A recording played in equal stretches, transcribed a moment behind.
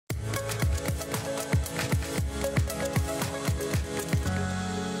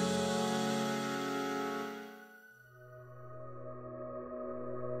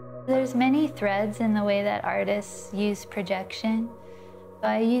There's many threads in the way that artists use projection.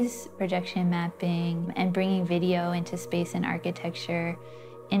 I use projection mapping and bringing video into space and architecture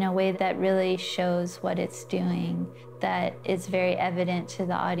in a way that really shows what it's doing, that is very evident to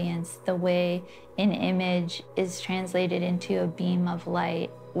the audience, the way an image is translated into a beam of light,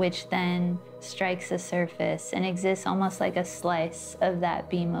 which then strikes a surface and exists almost like a slice of that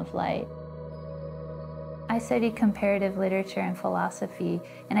beam of light. I studied comparative literature and philosophy,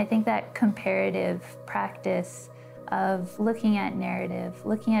 and I think that comparative practice of looking at narrative,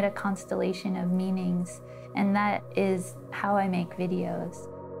 looking at a constellation of meanings, and that is how I make videos.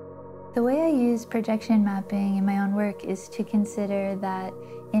 The way I use projection mapping in my own work is to consider that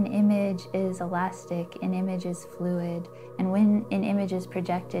an image is elastic, an image is fluid, and when an image is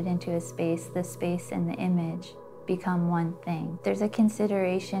projected into a space, the space and the image become one thing. There's a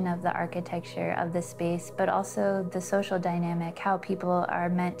consideration of the architecture of the space, but also the social dynamic, how people are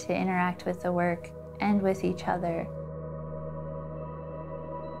meant to interact with the work and with each other.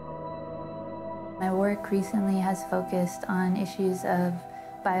 My work recently has focused on issues of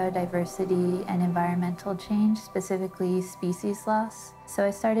biodiversity and environmental change, specifically species loss. So I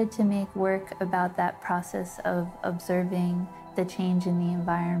started to make work about that process of observing the change in the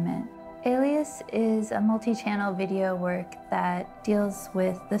environment. ALIAS is a multi-channel video work that deals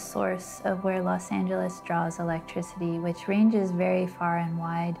with the source of where Los Angeles draws electricity, which ranges very far and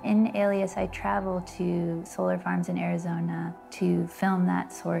wide. In ALIAS, I travel to solar farms in Arizona to film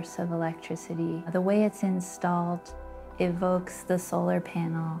that source of electricity. The way it's installed evokes the solar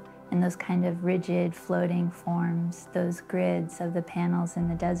panel and those kind of rigid floating forms, those grids of the panels in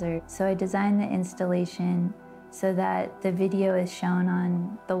the desert. So I designed the installation so that the video is shown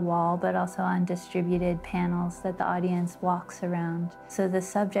on the wall, but also on distributed panels that the audience walks around. So the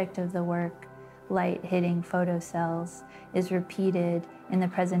subject of the work, light hitting photocells, is repeated in the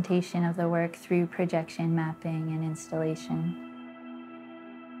presentation of the work through projection mapping and installation.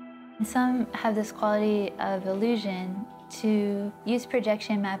 Some have this quality of illusion to use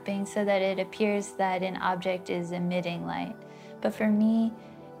projection mapping so that it appears that an object is emitting light. But for me,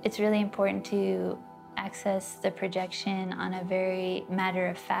 it's really important to access the projection on a very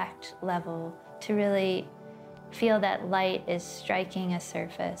matter-of-fact level, to really feel that light is striking a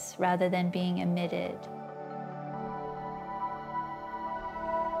surface rather than being emitted.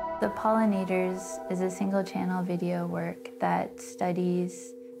 The Pollinators is a single-channel video work that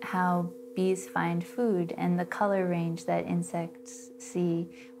studies how bees find food and the color range that insects see,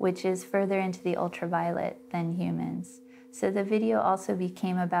 which is further into the ultraviolet than humans. So the video also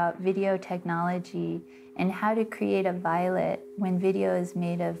became about video technology and how to create a violet when video is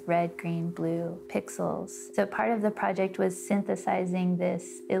made of red, green, blue pixels. So part of the project was synthesizing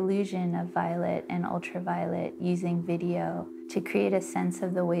this illusion of violet and ultraviolet using video to create a sense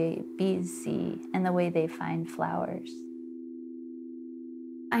of the way bees see and the way they find flowers.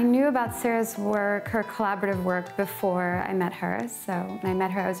 I knew about Sarah's work, her collaborative work, before I met her. So when I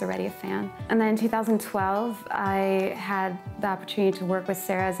met her, I was already a fan. And then in 2012, I had the opportunity to work with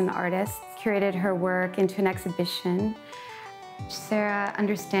Sarah as an artist, curated her work into an exhibition. Sarah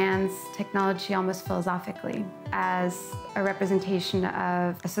understands technology almost philosophically as a representation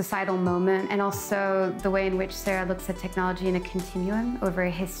of a societal moment, and also the way in which Sarah looks at technology in a continuum over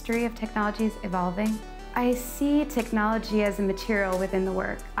a history of technologies evolving. I see technology as a material within the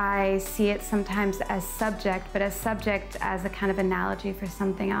work. I see it sometimes as subject, but as subject as a kind of analogy for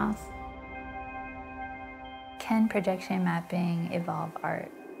something else. Can projection mapping evolve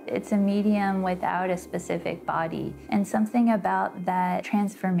art? It's a medium without a specific body, and something about that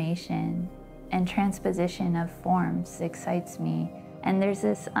transformation and transposition of forms excites me. And there's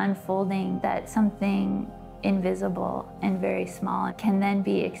this unfolding that something invisible and very small can then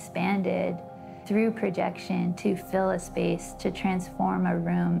be expanded through projection to fill a space, to transform a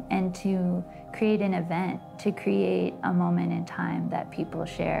room, and to create an event, to create a moment in time that people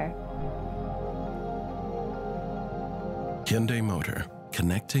share. Hyundai Motor,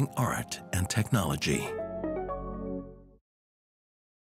 connecting art and technology.